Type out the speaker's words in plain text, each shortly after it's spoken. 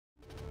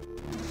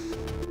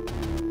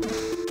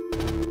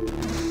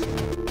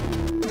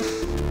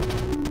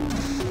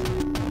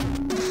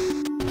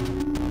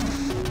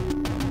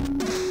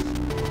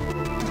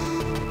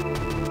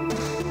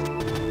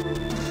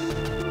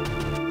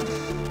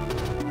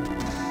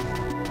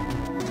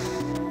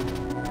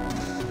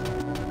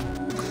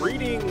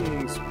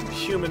Greetings,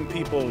 human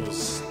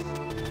peoples.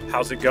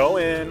 How's it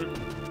going?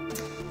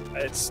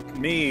 It's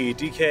me,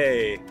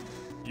 DK,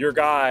 your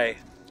guy,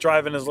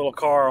 driving his little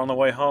car on the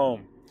way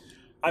home.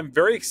 I'm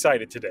very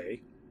excited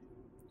today.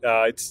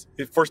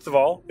 First of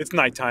all, it's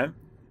nighttime.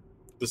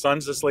 The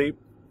sun's asleep,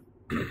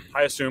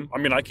 I assume. I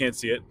mean, I can't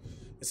see it.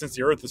 And since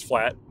the earth is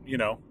flat,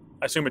 I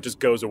assume it just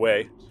goes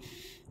away.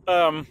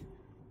 I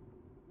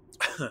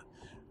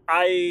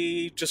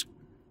just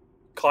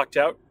clocked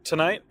out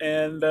tonight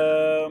and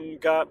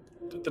got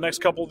the next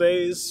couple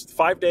days,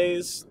 5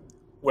 days,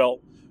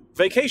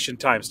 vacation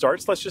time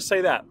starts, let's just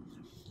say that.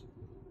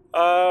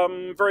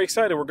 Very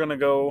excited. We're going to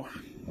go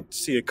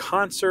see a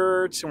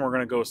concert, and we're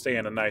going to go stay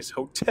in a nice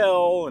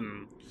hotel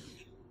and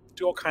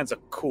do all kinds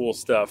of cool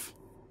stuff.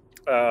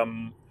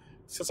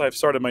 Since I've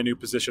started my new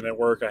position at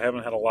work, I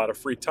haven't had a lot of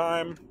free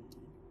time.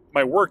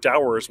 My worked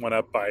hours went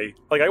up by,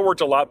 I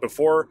worked a lot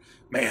before.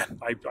 Man,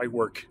 I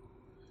work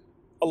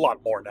a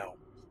lot more now.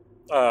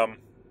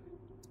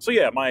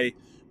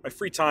 My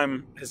free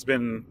time has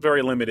been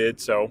very limited,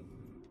 so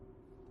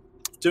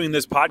doing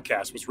this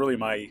podcast was really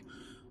my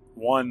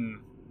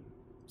one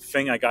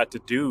thing I got to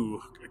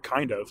do,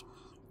 kind of.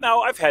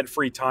 Now, I've had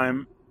free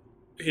time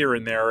here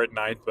and there at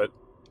night, but,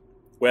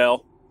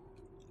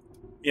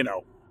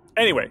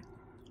 anyway.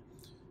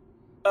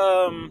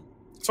 So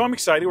I'm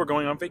excited. We're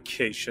going on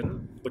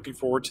vacation. Looking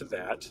forward to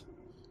that.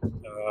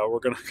 We're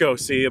going to go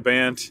see a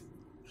band.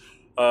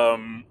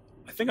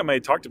 I think I may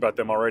have talked about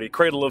them already.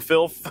 Cradle of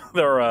Filth.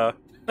 They're,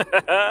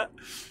 I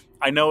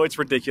know it's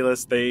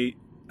ridiculous. They're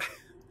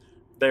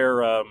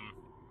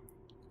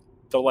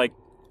like,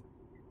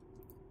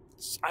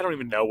 I don't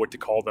even know what to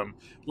call them.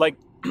 Like,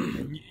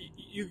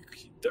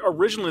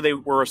 originally they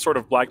were a sort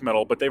of black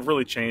metal, but they've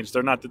really changed.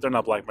 They're not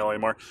black metal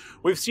anymore.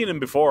 We've seen them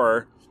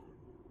before,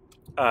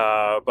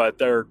 but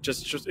they're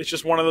it's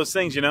just one of those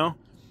things,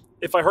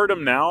 If I heard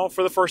them now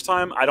for the first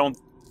time, I don't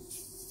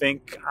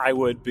think I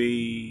would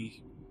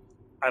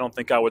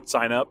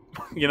sign up,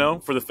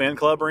 for the fan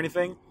club or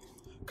anything,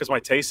 because my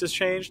taste has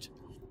changed.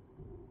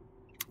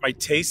 My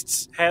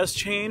tastes has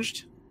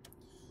changed.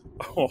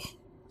 Oh,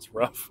 it's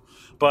rough.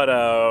 But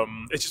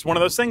it's just one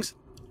of those things.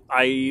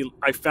 I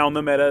found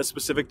them at a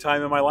specific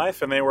time in my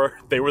life, and they were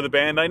the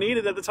band I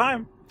needed at the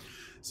time.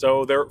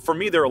 So for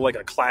me, they're like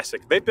a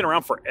classic. They've been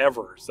around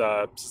forever,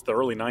 since the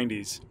early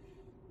 90s.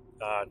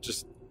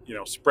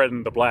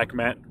 Spreading the black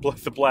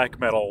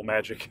metal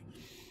magic.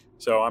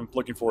 So I'm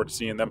looking forward to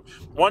seeing them.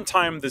 One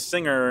time, the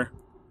singer,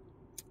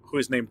 who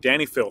is named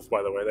Danny Filth,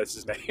 by the way, that's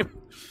his name,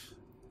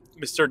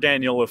 Mr.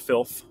 Daniel of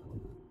Filth,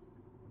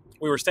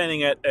 we were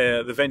standing at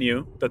the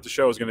venue that the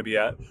show is going to be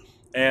at,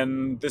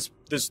 and this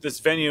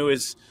venue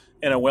is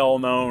in a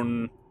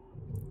well-known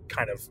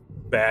kind of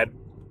bad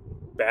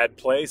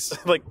place,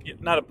 like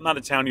not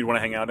a town you'd want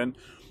to hang out in,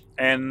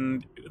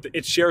 and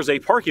it shares a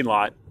parking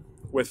lot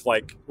with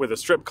a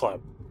strip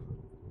club,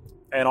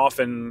 and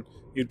often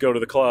you'd go to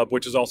the club,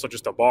 which is also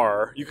just a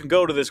bar. You can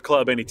go to this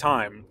club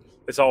anytime.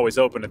 It's always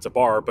open. It's a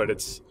bar, but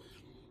it's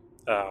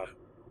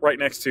right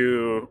next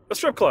to a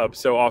strip club.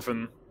 So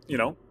often,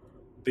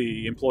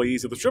 the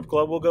employees of the strip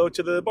club will go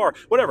to the bar.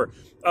 Whatever.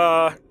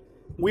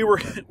 We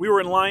were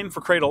in line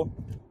for Cradle,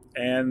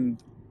 and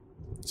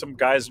some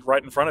guys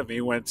right in front of me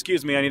went,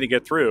 "Excuse me, I need to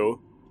get through."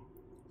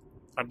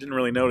 I didn't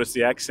really notice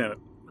the accent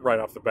right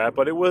off the bat,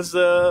 but it was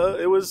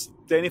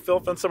Danny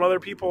Filth and some other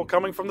people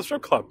coming from the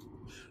strip club.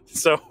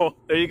 So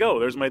there you go.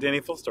 There's my Danny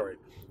Filth story.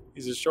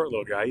 He's a short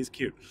little guy. He's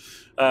cute.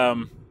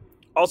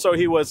 Also,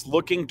 he was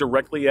looking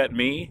directly at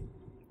me.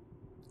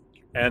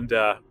 And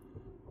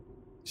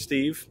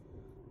Steve,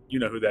 you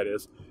know who that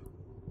is.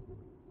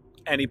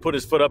 And he put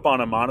his foot up on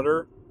a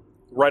monitor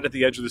right at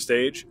the edge of the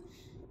stage.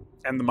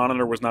 And the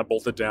monitor was not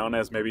bolted down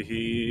as maybe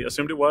he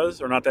assumed it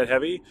was, or not that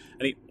heavy.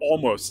 And he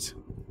almost,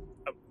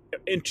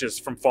 inches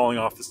from falling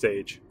off the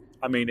stage.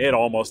 I mean, it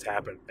almost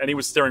happened. And he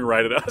was staring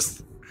right at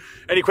us.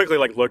 And he quickly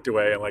looked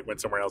away and went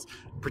somewhere else,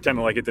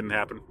 pretending like it didn't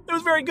happen. It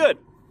was very good.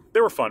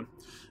 They were fun.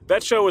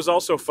 That show was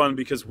also fun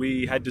because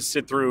we had to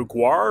sit through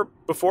Gwar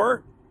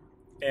before.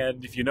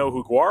 And if you know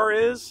who Gwar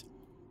is,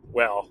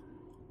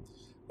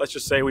 let's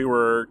just say we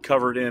were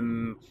covered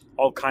in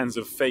all kinds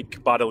of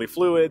fake bodily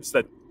fluids.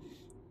 That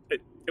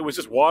it was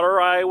just water,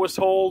 I was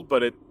told,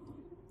 but it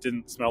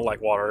didn't smell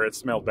like water. It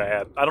smelled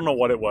bad. I don't know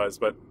what it was,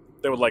 but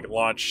they would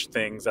launch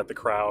things at the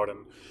crowd, and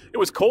it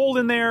was cold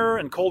in there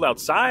and cold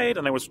outside,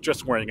 and I was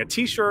just wearing a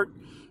t-shirt,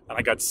 and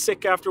I got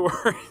sick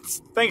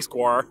afterwards. Thanks,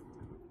 Gwar.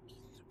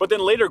 But then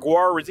later,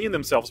 Gwar redeemed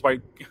themselves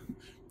by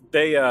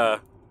I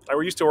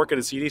used to work at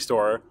a CD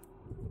store,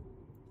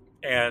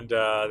 and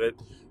I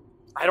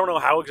don't know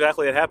how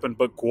exactly it happened,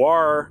 but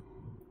Gwar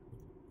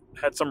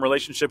had some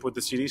relationship with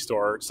the CD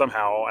store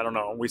somehow. I don't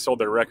know. We sold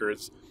their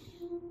records,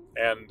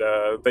 and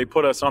they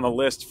put us on the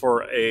list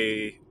for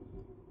a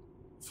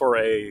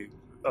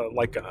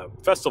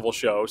festival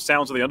show,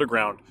 Sounds of the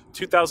Underground,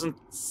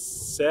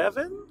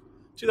 2007,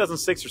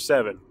 2006 or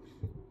 7.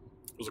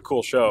 It was a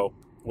cool show.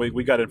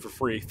 We got in for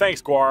free.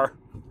 Thanks, Gwar.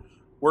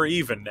 We're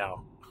even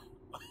now.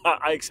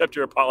 I accept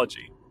your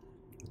apology.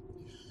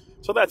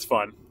 So that's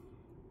fun.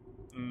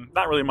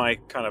 Not really my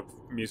kind of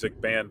music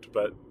band,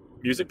 but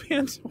music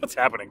bands? What's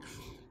happening?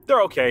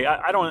 They're okay.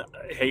 I don't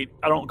hate.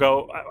 I don't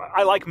go.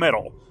 I like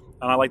metal,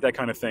 and I like that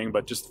kind of thing.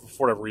 But just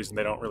for whatever reason,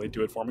 they don't really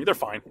do it for me. They're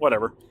fine.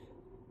 Whatever.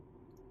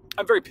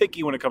 I'm very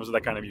picky when it comes to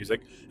that kind of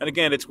music. And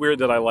again, it's weird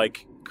that I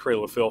like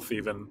Cradle of Filth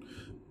even,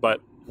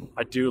 but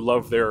I do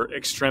love their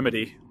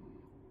Extremity.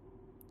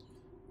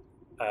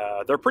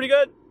 They're pretty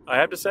good, I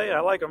have to say.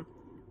 I like them.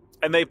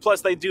 And they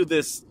do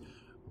this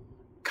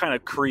kind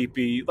of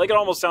creepy, like it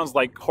almost sounds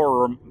like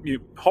horror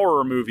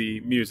movie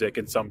music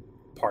in some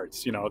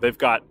parts. You know, they've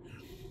got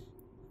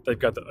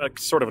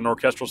sort of an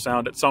orchestral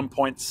sound at some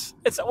points.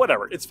 It's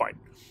whatever. It's fine.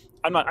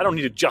 I don't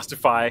need to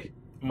justify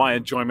my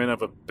enjoyment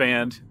of a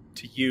band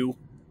to you.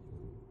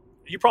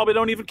 You probably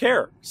don't even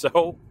care.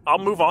 So I'll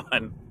move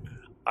on.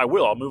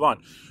 I'll move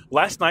on.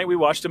 Last night we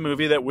watched a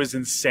movie that was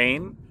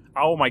insane.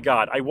 Oh my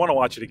God. I want to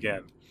watch it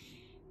again.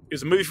 It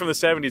was a movie from the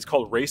 70s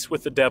called Race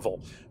with the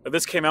Devil. Now,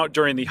 this came out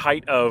during the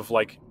height of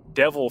like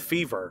devil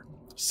fever,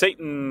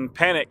 Satan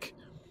panic.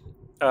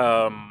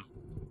 You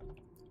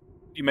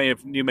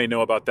may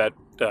know about that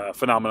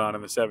phenomenon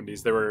in the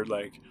 70s. There were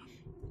like,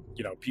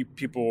 you know,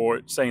 people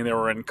were saying they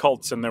were in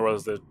cults, and there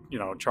was the, you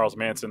know, Charles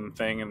Manson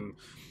thing, and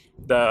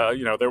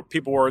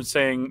people were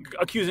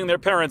accusing their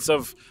parents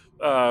of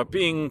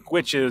being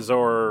witches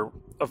or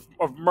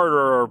of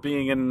murder or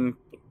being in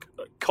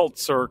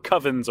cults or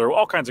covens or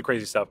all kinds of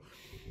crazy stuff.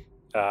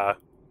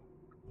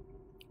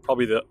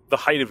 Probably the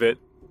height of it,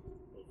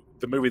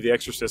 the movie The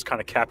Exorcist kind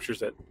of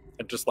captures it,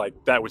 and just like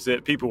that was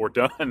it. People were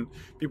done.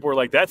 People were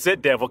like, "That's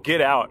it, devil,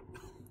 get out."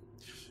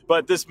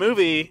 But this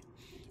movie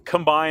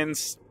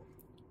combines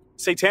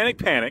satanic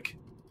panic,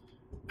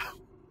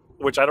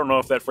 which I don't know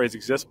if that phrase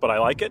exists, but I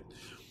like it.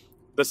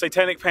 The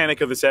satanic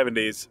panic of the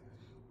 70s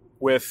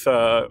with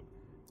a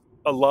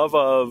love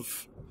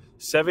of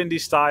 70s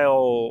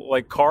style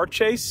like car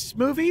chase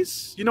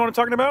movies. You know what I'm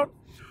talking about?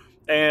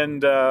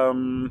 And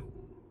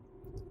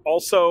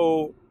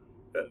also,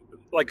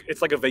 like,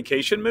 it's like a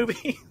vacation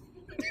movie.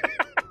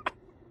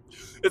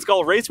 It's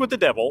called Race with the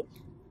Devil.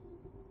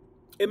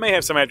 It may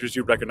have some actors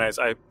you'd recognize.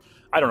 I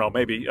don't know,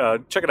 maybe.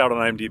 Check it out on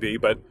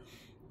IMDb. But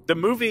the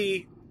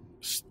movie,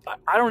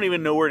 I don't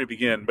even know where to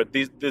begin. But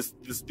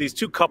these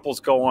two couples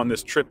go on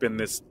this trip in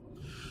this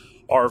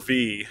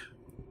RV,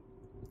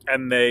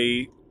 and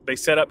they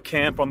set up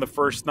camp on the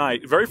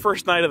very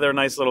first night of their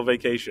nice little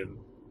vacation.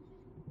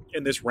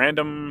 In this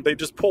random, they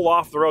just pull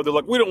off the road. They're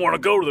like, we don't want to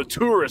go to the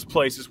tourist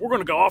places. We're going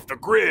to go off the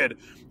grid.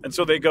 And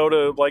so they go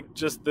to like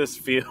just this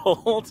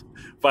field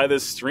by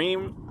this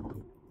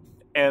stream,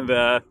 and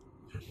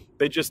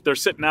they're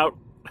sitting out.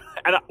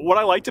 And what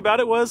I liked about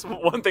it was,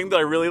 one thing that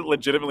I really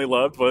legitimately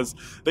loved was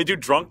they do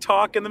drunk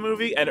talk in the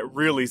movie, and it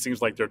really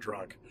seems like they're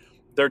drunk.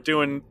 They're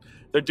doing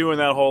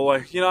that whole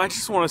like, you know, I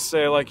just want to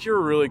say, like, you're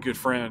a really good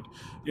friend.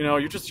 You know,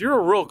 you're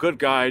a real good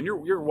guy, and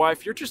your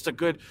wife, you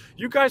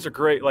guys are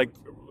great. Like,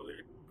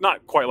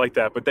 not quite like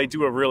that, but they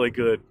do a really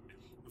good,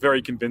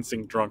 very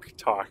convincing drunk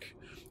talk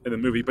in the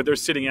movie. But they're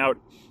sitting out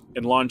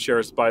in lawn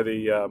chairs by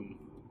the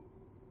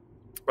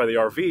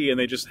RV, and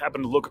they just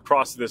happen to look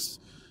across this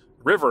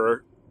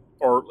river,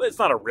 or it's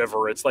not a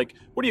river. It's like,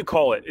 what do you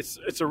call it?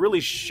 It's a really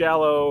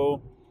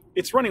shallow.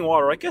 It's running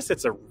water. I guess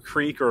it's a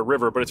creek or a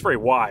river, but it's very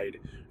wide,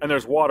 and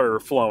there's water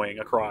flowing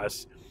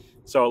across.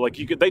 So like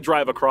they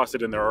drive across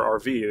it in their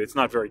RV. It's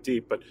not very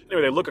deep, but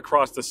anyway, they look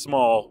across this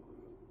small,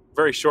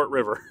 very short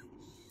river.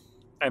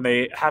 And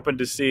they happen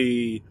to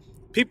see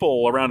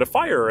people around a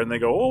fire, and they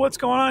go, "Oh, what's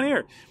going on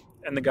here?"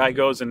 And the guy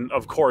goes and,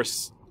 of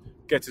course,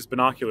 gets his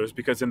binoculars,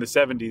 because in the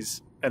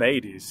 70s and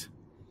 80s,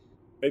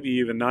 maybe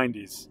even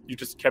 90s, you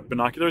just kept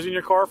binoculars in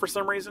your car for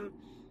some reason.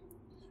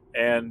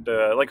 And,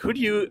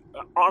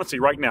 honestly,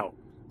 right now,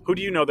 who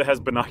do you know that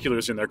has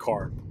binoculars in their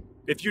car?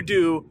 If you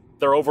do,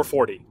 they're over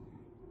 40.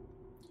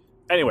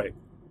 Anyway,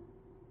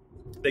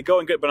 they go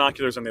and get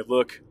binoculars, and they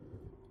look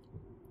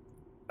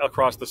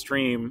across the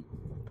stream,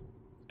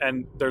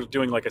 and they're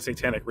doing like a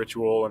satanic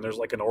ritual, and there's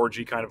like an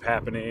orgy kind of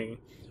happening.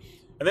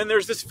 And then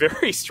there's this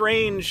very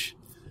strange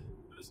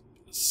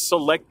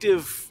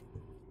selective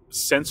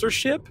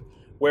censorship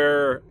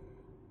where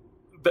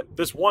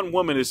this one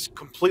woman is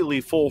completely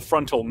full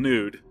frontal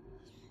nude,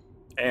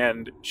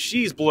 and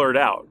she's blurred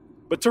out.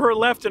 But to her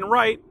left and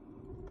right,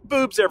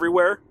 boobs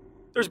everywhere.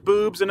 There's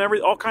boobs and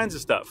all kinds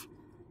of stuff.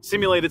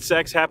 Simulated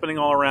sex happening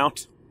all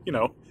around. You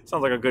know,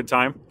 sounds like a good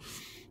time.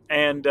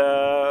 And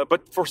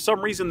but for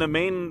some reason, the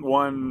main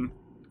one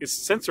is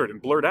censored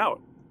and blurred out,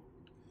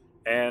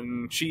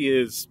 and she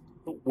is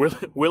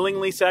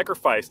willingly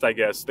sacrificed. I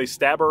guess they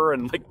stab her,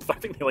 and like I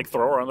think they like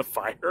throw her on the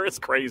fire. It's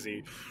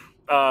crazy.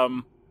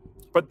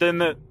 But then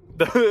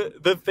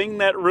the thing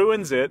that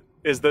ruins it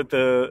is that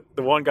the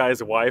one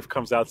guy's wife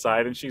comes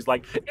outside, and she's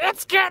like,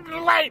 "It's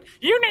getting late.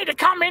 You need to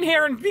come in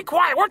here and be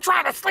quiet. We're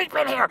trying to sleep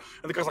in here."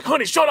 And the guy's like,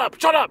 "Honey, shut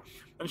up, shut up."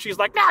 And she's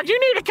like, "No, you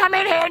need to come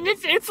in here, and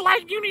it's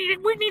like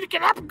we need to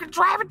get up and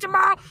drive it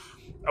tomorrow."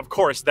 Of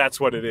course, that's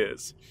what it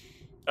is.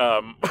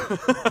 I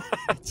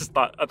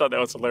thought that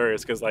was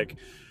hilarious, because like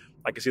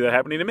I can see that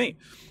happening to me.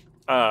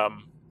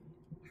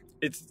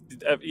 it's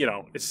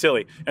it's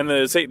silly, and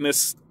the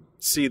Satanists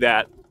see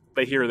that,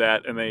 they hear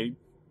that, and they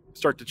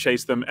start to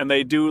chase them, and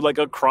they do like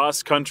a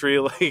cross country,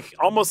 like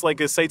almost like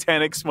a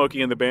satanic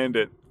Smokey and the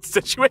Bandit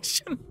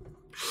situation.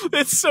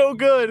 It's so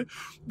good.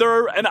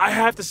 And I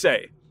have to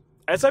say,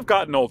 as I've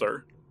gotten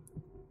older,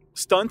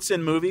 stunts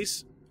in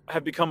movies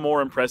have become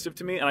more impressive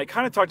to me, and I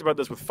kind of talked about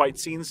this with fight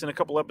scenes in a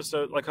couple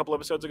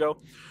episodes ago.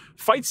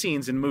 Fight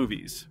scenes in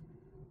movies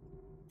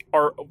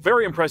are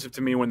very impressive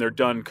to me when they're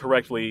done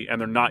correctly and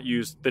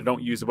they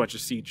don't use a bunch of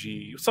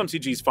CG. Some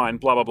CG is fine,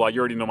 blah blah blah. You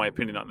already know my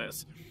opinion on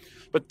this.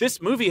 But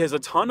this movie has a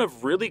ton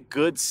of really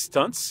good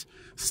stunts,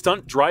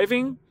 stunt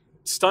driving,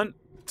 stunt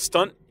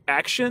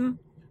action,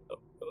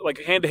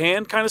 like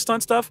hand-to-hand kind of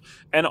stunt stuff,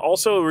 and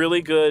also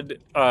really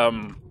good, what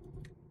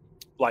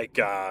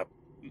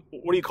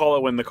do you call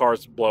it when the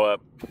cars blow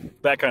up?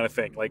 That kind of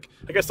thing. Like,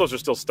 I guess those are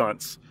still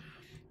stunts.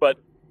 But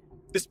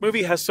this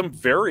movie has some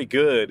very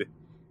good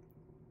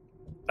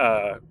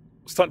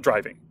stunt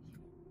driving.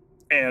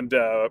 And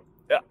I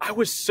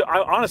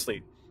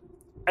honestly,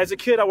 as a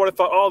kid, I would have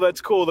thought, oh, that's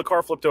cool, the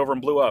car flipped over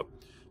and blew up.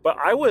 But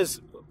I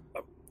was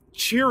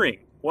cheering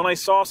when I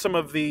saw some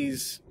of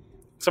these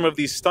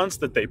stunts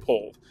that they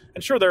pulled.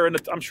 And sure,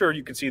 I'm sure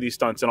you can see these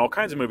stunts in all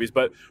kinds of movies,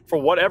 but for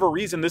whatever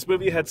reason, this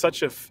movie had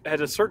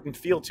a certain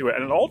feel to it,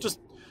 and it all just,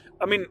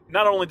 I mean,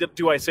 not only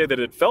do I say that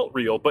it felt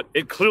real, but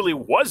it clearly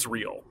was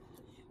real.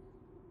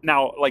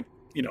 Now, like,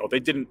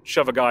 they didn't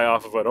shove a guy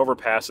off of an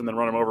overpass and then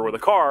run him over with a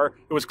car.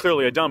 It was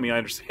clearly a dummy. I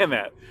understand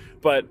that,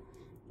 but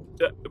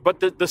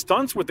the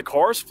stunts with the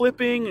cars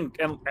flipping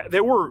and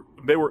there were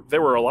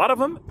a lot of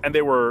them, and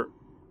they were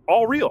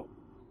all real.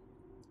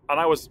 And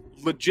I was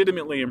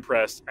legitimately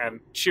impressed and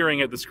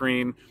cheering at the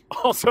screen.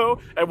 Also,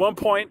 at one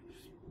point,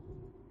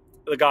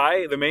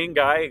 the main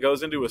guy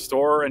goes into a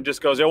store and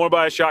just goes, I want to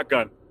buy a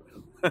shotgun.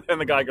 And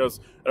the guy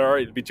goes, all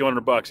right, it'd be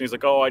 $200. And he's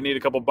like, oh, I need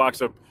a couple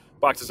boxes of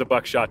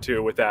buckshot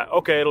too with that.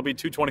 Okay, it'll be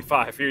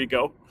 $225. Here you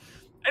go.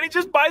 And he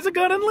just buys a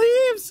gun and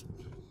leaves.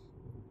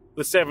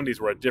 The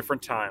 70s were a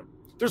different time.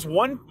 There's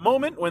one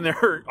moment when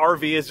their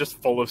RV is just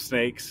full of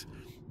snakes.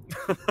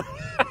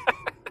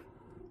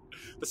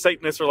 The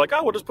Satanists are like,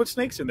 oh, we'll just put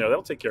snakes in there.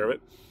 That'll take care of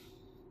it.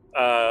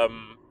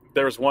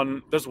 There's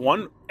one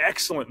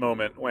excellent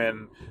moment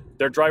when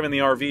they're driving the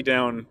RV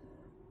down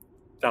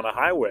a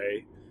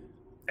highway,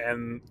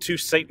 and two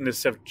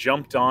Satanists have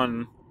jumped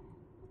on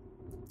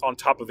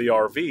top of the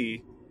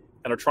RV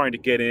and are trying to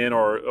get in,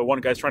 or one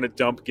guy's trying to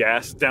dump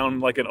gas down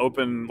like an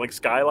open like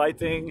skylight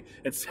thing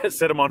and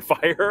set him on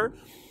fire.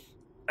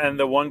 And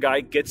the one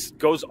guy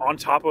goes on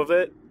top of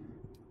it.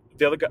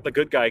 The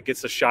good guy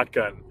gets a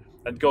shotgun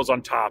and goes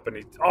on top, and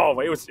it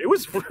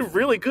was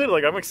really good.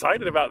 Like, I'm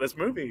excited about this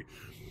movie.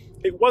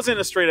 It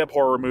wasn't a straight up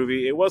horror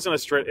movie. It wasn't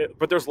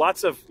but there's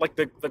lots of, like,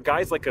 the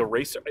guy's like a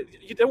racer.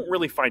 You don't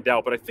really find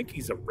out, but I think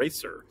he's a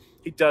racer.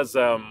 He does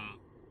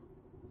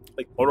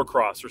like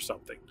motocross or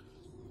something.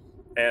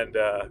 And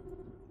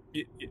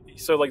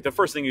so like the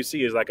first thing you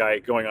see is that guy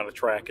going on a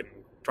track and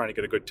trying to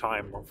get a good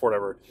time or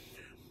whatever.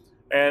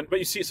 But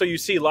you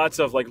see lots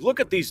of, like,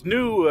 look at these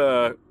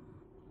new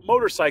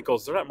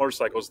motorcycles. They're not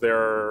motorcycles.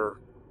 They're,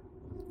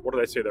 what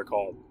did I say they're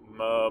called?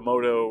 What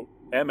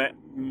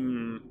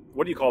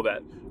do you call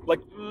that?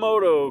 Like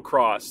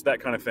motocross, that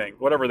kind of thing.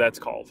 Whatever that's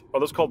called. Are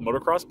those called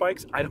motocross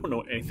bikes? I don't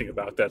know anything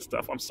about that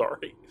stuff. I'm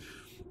sorry.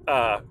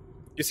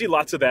 You see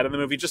lots of that in the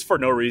movie just for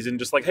no reason.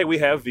 Just like, hey, we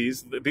have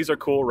these. These are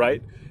cool,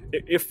 right?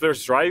 If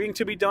there's driving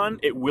to be done,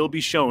 it will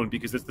be shown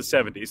because it's the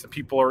 70s and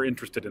people are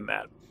interested in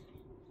that.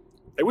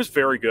 It was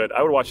very good.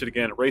 I would watch it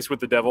again. Race with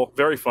the Devil.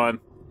 Very fun.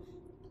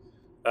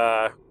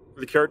 The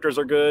characters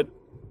are good.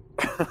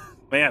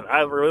 Man,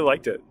 I really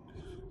liked it.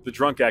 The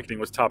drunk acting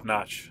was top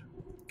notch,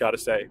 gotta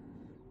say.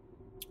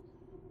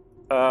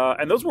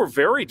 And those were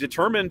very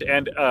determined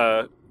and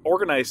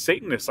organized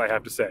Satanists, I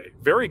have to say.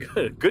 Very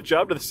good. Good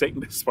job to the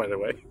Satanists, by the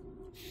way.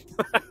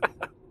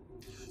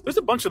 There's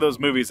a bunch of those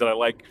movies that I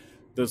like.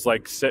 Those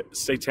like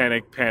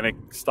satanic panic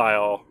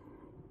style,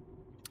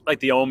 like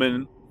The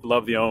Omen.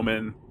 Love The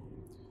Omen.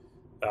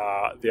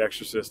 The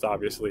Exorcist,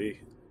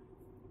 obviously.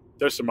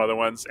 There's some other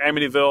ones.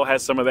 Amityville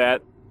has some of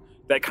that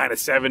kind of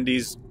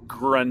 70s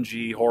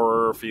grungy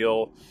horror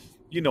feel.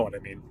 You know what I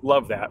mean.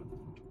 Love that.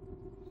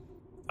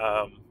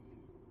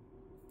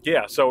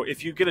 Yeah, so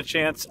if you get a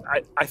chance,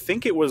 I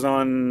think it was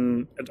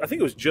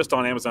just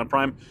on Amazon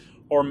Prime,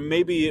 or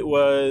maybe it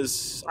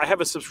was, I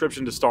have a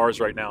subscription to Stars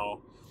right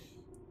now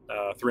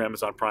through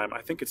Amazon Prime.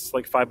 I think it's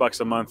like $5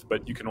 a month,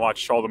 but you can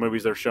watch all the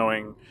movies they're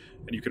showing,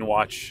 and you can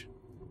watch,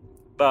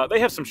 they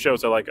have some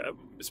shows I like,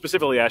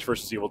 specifically Ash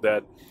vs. Evil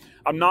Dead.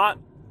 I'm not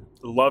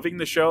loving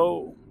the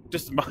show,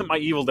 just my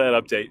Evil Dead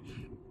update.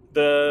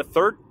 The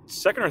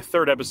second or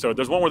third episode,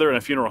 there's one where they're in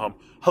a funeral home.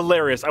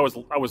 Hilarious. I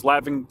was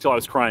laughing till I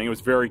was crying. It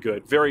was very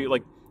good. Very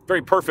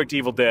perfect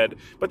Evil Dead.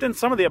 But then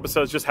some of the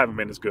episodes just haven't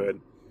been as good.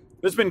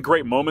 There's been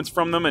great moments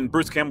from them, and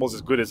Bruce Campbell's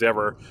as good as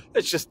ever.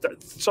 It's just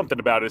something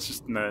about it. It's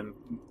just,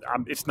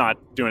 it's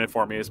not doing it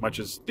for me as much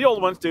as the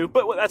old ones do,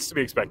 but that's to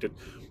be expected.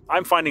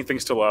 I'm finding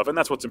things to love, and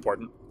that's what's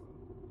important.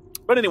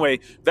 But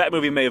anyway, that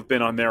movie may have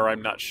been on there.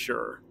 I'm not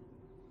sure.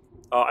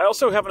 I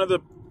also have another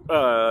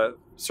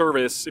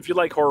service. If you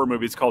like horror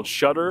movies, called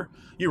Shudder.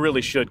 You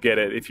really should get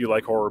it if you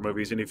like horror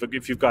movies, and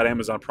if you've got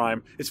Amazon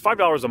Prime, it's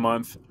 $5 a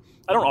month.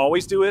 I don't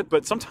always do it,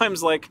 but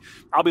sometimes like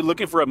I'll be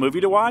looking for a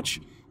movie to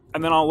watch,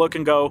 and then I'll look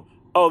and go,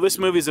 "Oh, this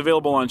movie's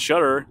available on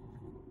Shudder."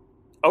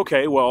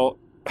 Okay, well,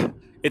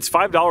 it's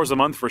 $5 a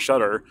month for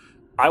Shudder.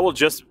 I will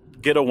just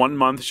get a 1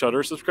 month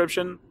Shudder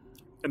subscription,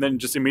 and then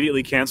just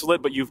immediately cancel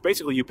it. But you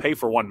pay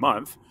for 1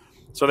 month,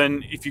 so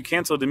then if you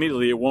cancel it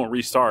immediately, it won't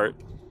restart.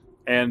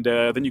 And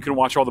then you can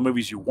watch all the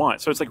movies you want.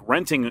 So it's like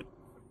renting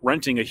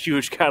a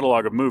huge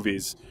catalog of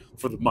movies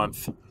for the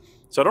month.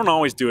 So I don't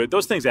always do it.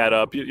 Those things add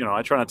up. You know,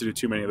 I try not to do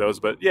too many of those.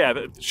 But yeah,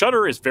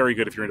 Shudder is very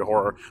good if you're into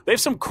horror. They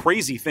have some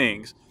crazy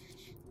things.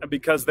 And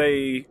because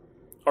they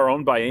are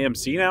owned by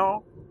AMC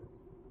now,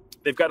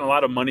 they've gotten a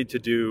lot of money to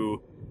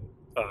do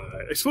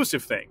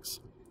exclusive things.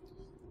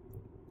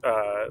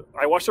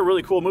 I watched a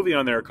really cool movie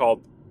on there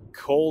called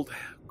Cold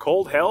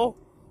Hell.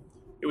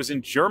 It was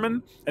in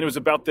German, and it was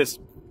about this...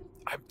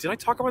 Did I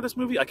talk about this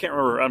movie? I can't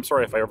remember. I'm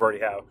sorry if I already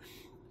have.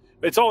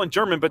 It's all in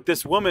German, but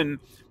this woman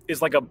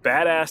is like a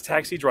badass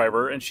taxi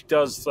driver, and she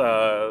does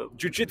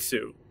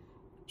jiu-jitsu.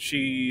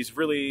 She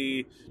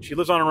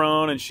lives on her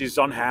own, and she's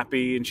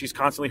unhappy, and she's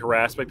constantly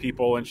harassed by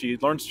people, and she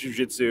learns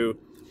jiu-jitsu.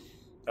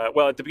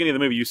 Well, at the beginning of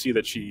the movie, you see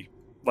that she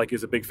like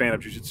is a big fan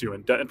of jiu-jitsu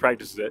and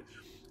practices it,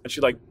 and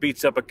she like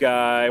beats up a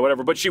guy,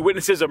 whatever. But she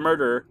witnesses a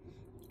murder,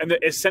 and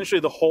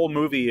essentially the whole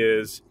movie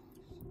is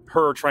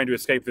her trying to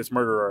escape this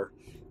murderer.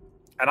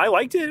 And I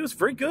liked it. It was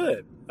very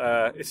good.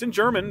 It's in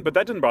German, but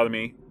that didn't bother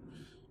me.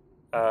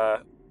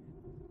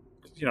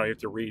 You have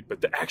to read,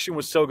 but the action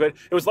was so good.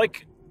 It was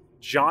like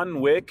John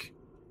Wick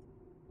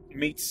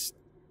meets...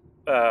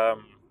 I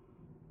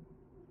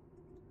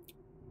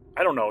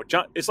don't know.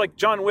 It's like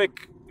John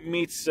Wick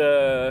meets...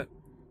 I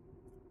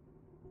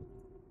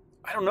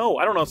don't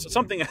know.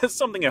 Something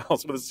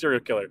else with a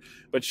serial killer.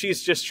 But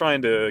she's just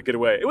trying to get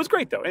away. It was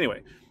great, though.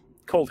 Anyway,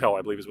 Cold Hell,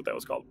 I believe is what that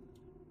was called.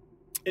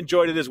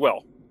 Enjoyed it as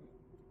well.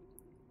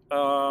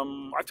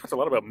 I've talked a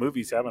lot about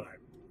movies, haven't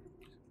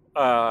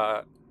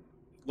I?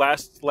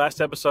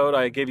 Last episode,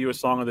 I gave you a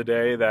song of the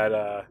day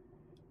that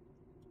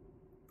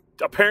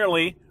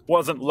apparently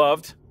wasn't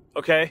loved.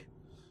 Okay,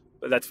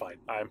 but that's fine.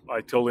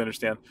 I totally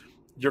understand.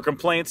 Your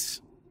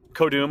complaints,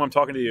 Kodum, I'm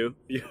talking to you.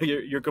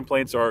 Your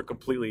complaints are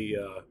completely.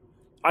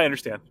 I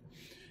understand.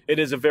 It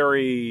is a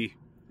very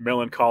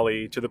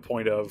melancholy, to the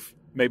point of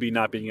maybe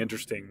not being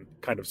interesting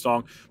kind of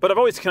song. But I've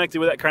always connected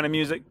with that kind of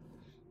music.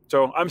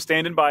 So I'm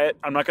standing by it.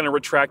 I'm not going to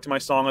retract my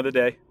song of the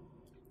day.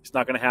 It's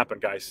not going to happen,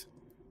 guys.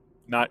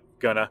 Not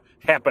going to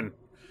happen.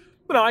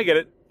 But no, I get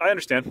it. I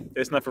understand.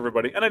 It's not for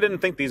everybody. And I didn't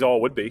think these all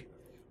would be.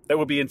 That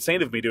would be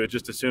insane of me to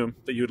just assume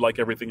that you'd like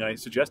everything I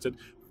suggested.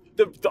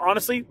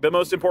 Honestly, the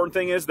most important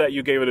thing is that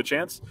you gave it a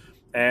chance.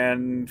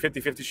 And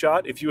 50-50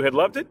 shot. If you had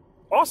loved it,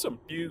 awesome.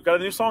 You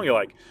got a new song you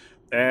like.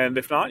 And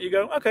if not, you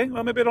go, okay,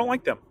 well, maybe I don't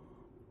like them.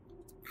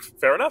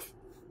 Fair enough.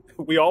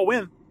 We all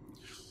win.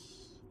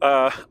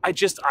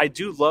 I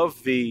do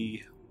love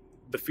the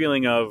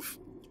feeling of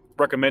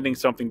recommending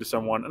something to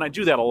someone, and I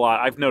do that a lot.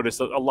 I've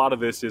noticed a lot of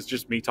this is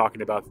just me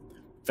talking about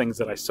things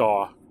that I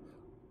saw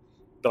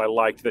that I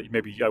liked that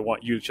maybe I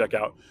want you to check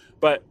out.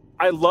 But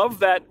I love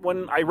that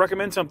when I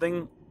recommend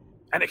something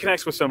and it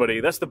connects with somebody.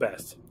 That's the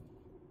best.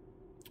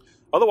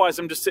 Otherwise,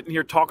 I'm just sitting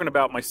here talking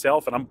about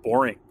myself, and I'm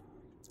boring.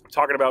 I'm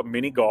talking about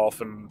mini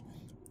golf and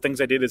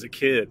things I did as a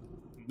kid.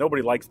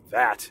 Nobody likes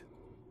that,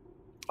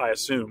 I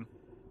assume.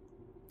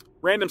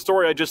 Random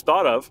story I just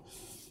thought of.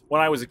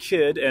 When I was a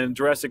kid and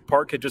Jurassic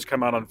Park had just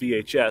come out on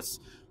VHS,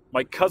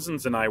 my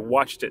cousins and I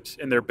watched it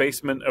in their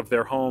basement of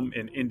their home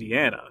in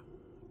Indiana.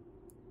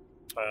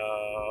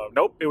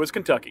 Nope, it was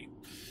Kentucky.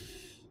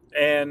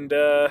 And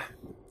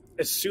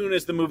as soon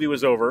as the movie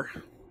was over,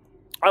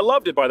 I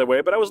loved it, by the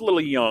way, but I was a little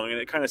young, and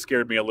it kind of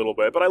scared me a little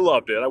bit, but I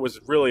loved it. I was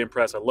really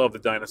impressed. I loved the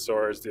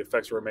dinosaurs. The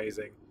effects were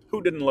amazing.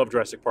 Who didn't love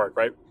Jurassic Park,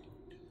 right?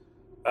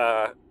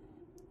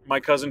 My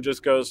cousin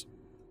just goes,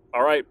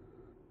 all right,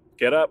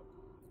 get up,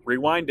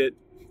 rewind it.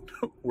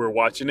 We're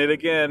watching it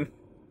again.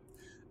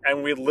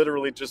 And we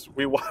literally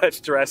we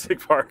watched Jurassic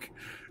Park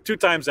 2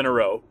 times in a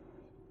row.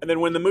 And then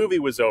when the movie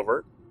was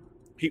over,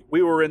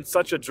 we were in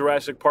such a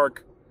Jurassic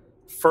Park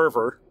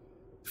fever,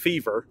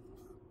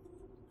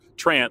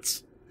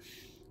 trance,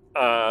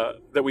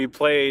 that we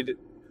played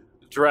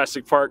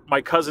Jurassic Park. My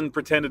cousin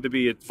pretended to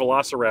be a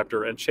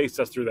velociraptor and chased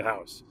us through the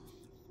house.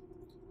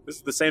 This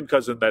is the same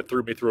cousin that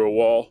threw me through a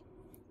wall.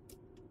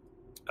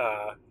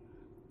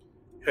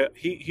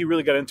 He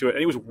really got into it, and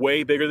he was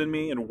way bigger than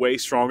me and way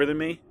stronger than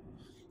me.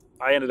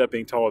 I ended up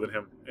being taller than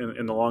him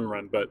in the long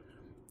run, but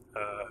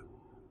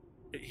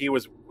he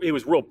was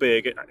real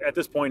big. At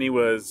this point, he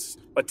was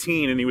a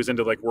teen, and he was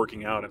into like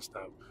working out and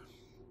stuff.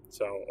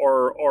 So,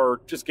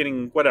 or just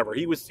getting whatever.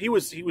 He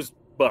was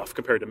buff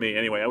compared to me.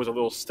 Anyway, I was a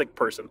little stick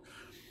person,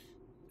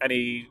 and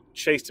he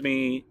chased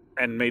me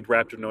and made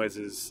raptor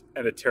noises,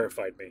 and it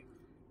terrified me.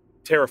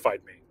 I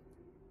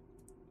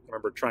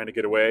remember trying to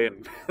get away,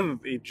 and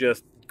he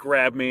just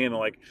grabbed me, and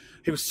like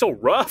he was so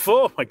rough.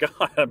 Oh my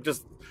god!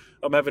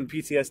 I'm having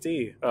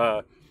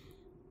PTSD.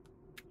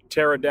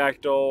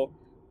 Pterodactyl,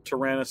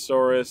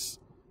 Tyrannosaurus,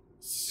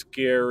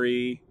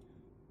 scary,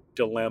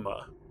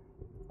 dilemma.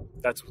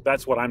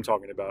 That's what I'm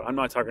talking about. I'm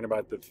not talking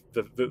about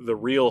the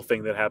real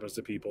thing that happens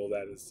to people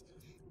that is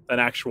an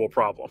actual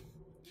problem.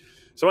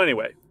 So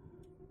anyway,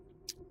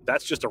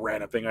 that's just a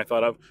random thing I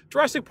thought of.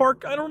 Jurassic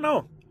Park, I don't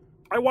know.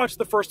 I watched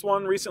the first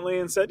one recently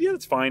and said, yeah,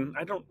 it's fine.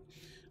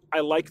 I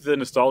like the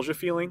nostalgia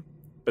feeling,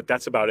 but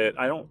that's about it.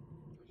 I don't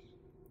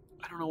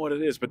know what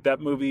it is, but that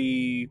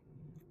movie,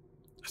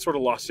 I sort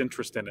of lost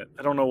interest in it.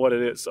 I don't know what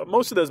it is. So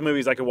most of those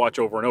movies I could watch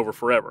over and over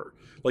forever,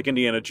 like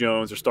Indiana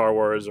Jones or Star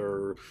Wars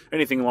or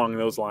anything along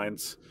those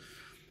lines.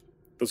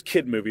 Those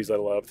kid movies I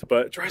loved.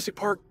 But Jurassic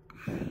Park,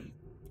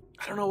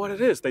 I don't know what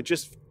it is.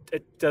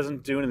 It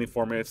doesn't do anything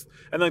for me.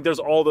 And like there's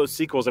all those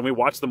sequels, and we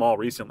watched them all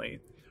recently.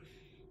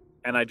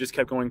 And I just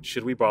kept going,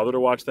 should we bother to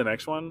watch the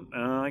next one?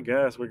 I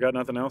guess. We got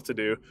nothing else to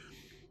do.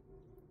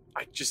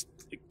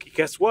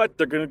 Guess what?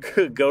 They're going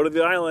to go to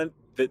the island.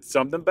 That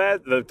something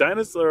bad. The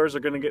dinosaurs are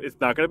going to it's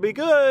not going to be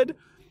good.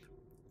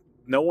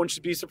 No one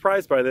should be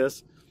surprised by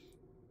this.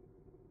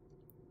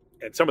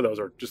 And some of those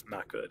are just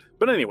not good.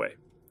 But anyway.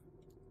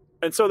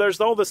 And so there's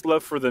all this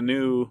love for the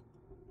new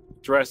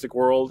Jurassic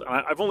World.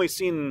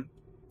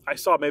 I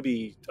saw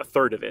maybe a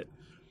third of it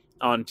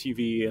on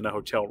TV in a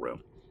hotel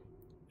room.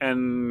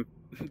 And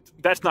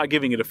that's not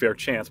giving it a fair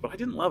chance, but I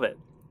didn't love it.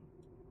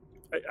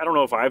 I don't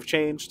know if I've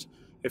changed,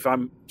 if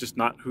I'm just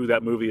not who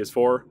that movie is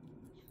for.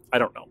 I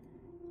don't know.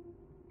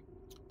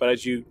 But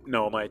as you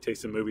know, my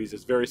taste in movies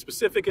is very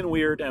specific and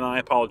weird, and I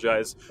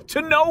apologize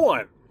to no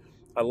one.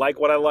 I like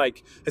what I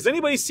like. Has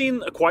anybody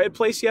seen A Quiet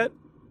Place yet?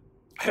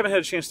 I haven't had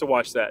a chance to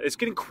watch that. It's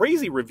getting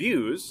crazy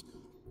reviews,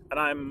 and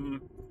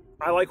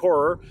I like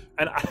horror.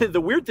 And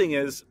the weird thing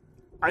is,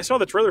 I saw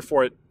the trailer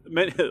for it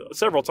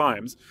several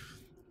times,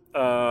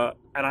 and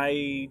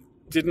I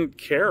didn't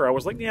care. I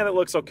was like, yeah, that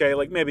looks okay.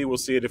 Like, maybe we'll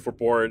see it if we're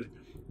bored.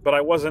 But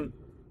I wasn't...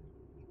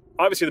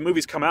 Obviously, the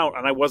movie's come out,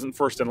 and I wasn't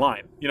first in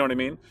line. You know what I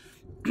mean?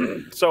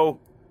 So,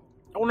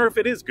 I wonder if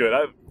it is good.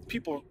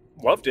 People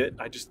loved it.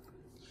 I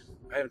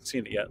haven't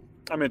seen it yet.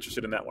 I'm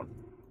interested in that one.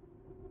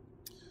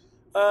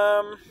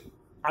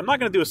 I'm not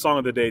going to do a song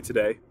of the day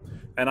today,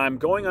 and I'm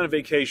going on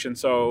vacation,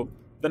 so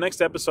the next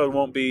episode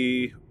won't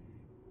be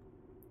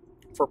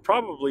for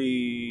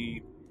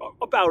probably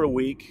about a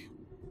week.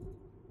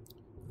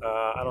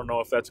 I don't know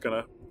if that's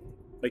going to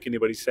make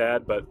anybody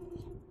sad, but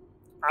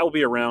I will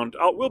be around.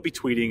 We'll be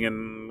tweeting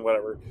and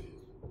whatever.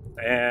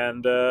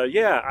 And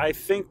yeah, I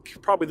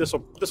think probably this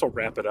will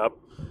wrap it up.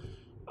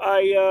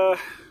 I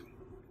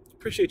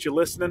appreciate you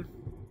listening.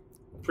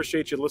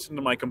 Appreciate you listening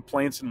to my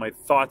complaints and my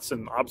thoughts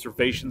and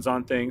observations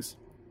on things.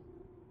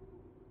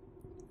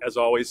 As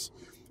always,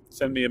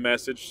 send me a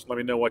message. Let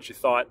me know what you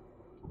thought.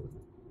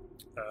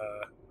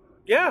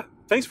 Yeah,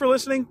 thanks for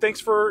listening.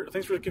 Thanks for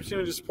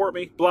continuing to support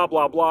me. Blah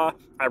blah blah.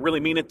 I really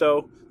mean it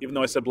though, even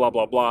though I said blah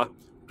blah blah.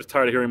 I'm just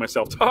tired of hearing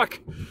myself talk.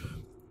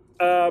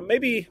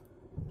 Maybe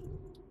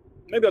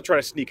I'll try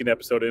to sneak an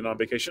episode in on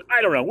vacation.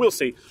 I don't know. We'll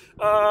see.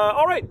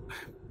 All right.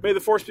 May the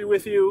force be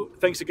with you.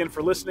 Thanks again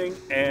for listening,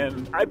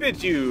 and I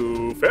bid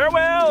you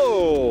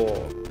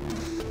farewell.